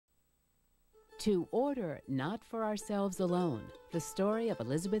To order Not for Ourselves Alone, the story of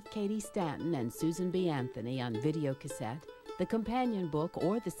Elizabeth Cady Stanton and Susan B. Anthony on video cassette, the companion book,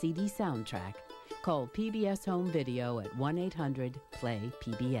 or the CD soundtrack, call PBS Home Video at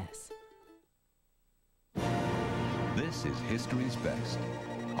 1-800-PLAY-PBS. This is History's Best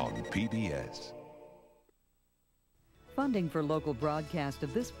on PBS. Funding for local broadcast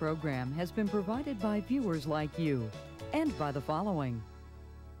of this program has been provided by viewers like you and by the following.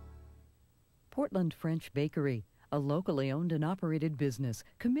 Portland French Bakery, a locally owned and operated business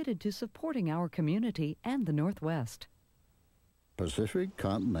committed to supporting our community and the Northwest. Pacific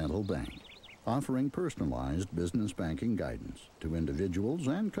Continental Bank, offering personalized business banking guidance to individuals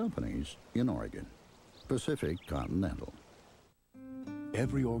and companies in Oregon. Pacific Continental.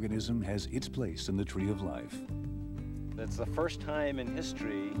 Every organism has its place in the tree of life. It's the first time in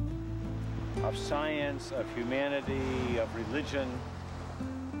history of science, of humanity, of religion,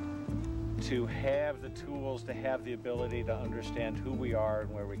 to have the tools, to have the ability to understand who we are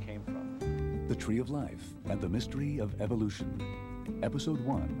and where we came from. The Tree of Life and the Mystery of Evolution. Episode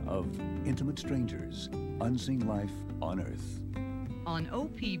 1 of Intimate Strangers, Unseen Life on Earth. On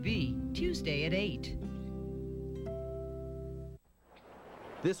OPB, Tuesday at 8.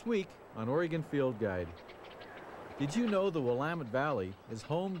 This week on Oregon Field Guide. Did you know the Willamette Valley is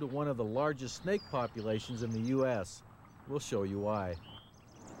home to one of the largest snake populations in the U.S.? We'll show you why.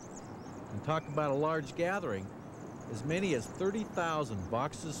 And talk about a large gathering. As many as 30,000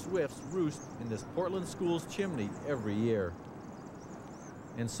 boxes swifts roost in this Portland school's chimney every year.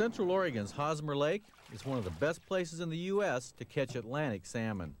 And Central Oregon's Hosmer Lake is one of the best places in the U.S. to catch Atlantic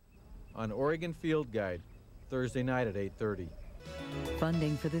salmon. On Oregon Field Guide, Thursday night at 8:30.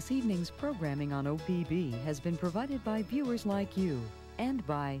 Funding for this evening's programming on OPB has been provided by viewers like you and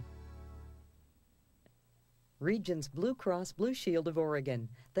by Regions Blue Cross Blue Shield of Oregon,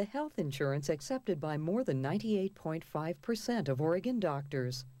 the health insurance accepted by more than 98.5% of Oregon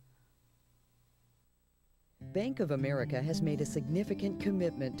doctors. Bank of America has made a significant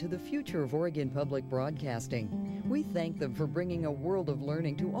commitment to the future of Oregon public broadcasting. We thank them for bringing a world of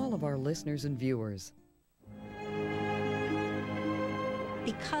learning to all of our listeners and viewers.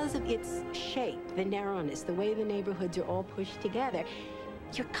 Because of its shape, the narrowness, the way the neighborhoods are all pushed together,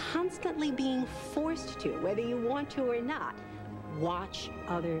 you're constantly being forced to, whether you want to or not, watch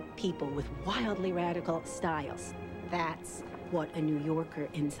other people with wildly radical styles. That's what a New Yorker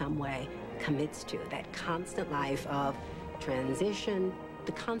in some way commits to, that constant life of transition,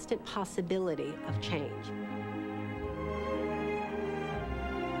 the constant possibility of change.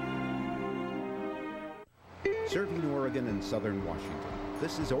 Serving Oregon and Southern Washington,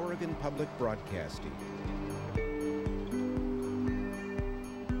 this is Oregon Public Broadcasting.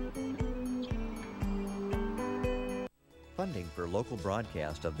 Funding for local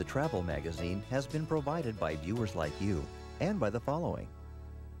broadcast of the Travel Magazine has been provided by viewers like you and by the following.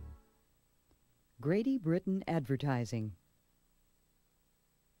 Grady Britton Advertising,